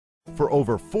For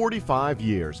over 45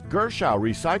 years, Gershow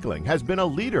Recycling has been a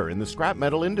leader in the scrap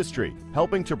metal industry,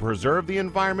 helping to preserve the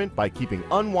environment by keeping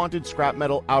unwanted scrap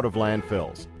metal out of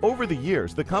landfills. Over the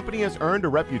years, the company has earned a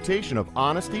reputation of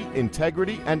honesty,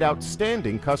 integrity, and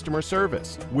outstanding customer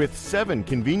service. With 7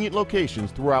 convenient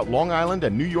locations throughout Long Island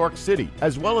and New York City,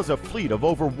 as well as a fleet of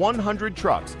over 100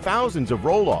 trucks, thousands of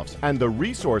roll-offs, and the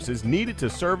resources needed to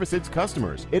service its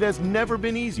customers, it has never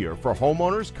been easier for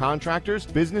homeowners, contractors,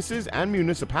 businesses, and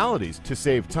municipalities to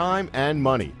save time and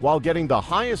money while getting the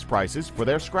highest prices for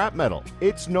their scrap metal.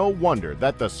 It's no wonder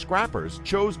that the scrappers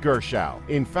chose Gershow.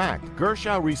 In fact,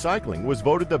 Gershow Recycling was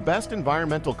voted the best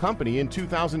environmental company in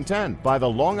 2010 by the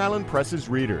Long Island Press's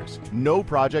readers. No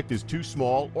project is too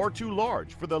small or too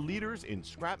large for the leaders in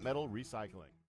scrap metal recycling.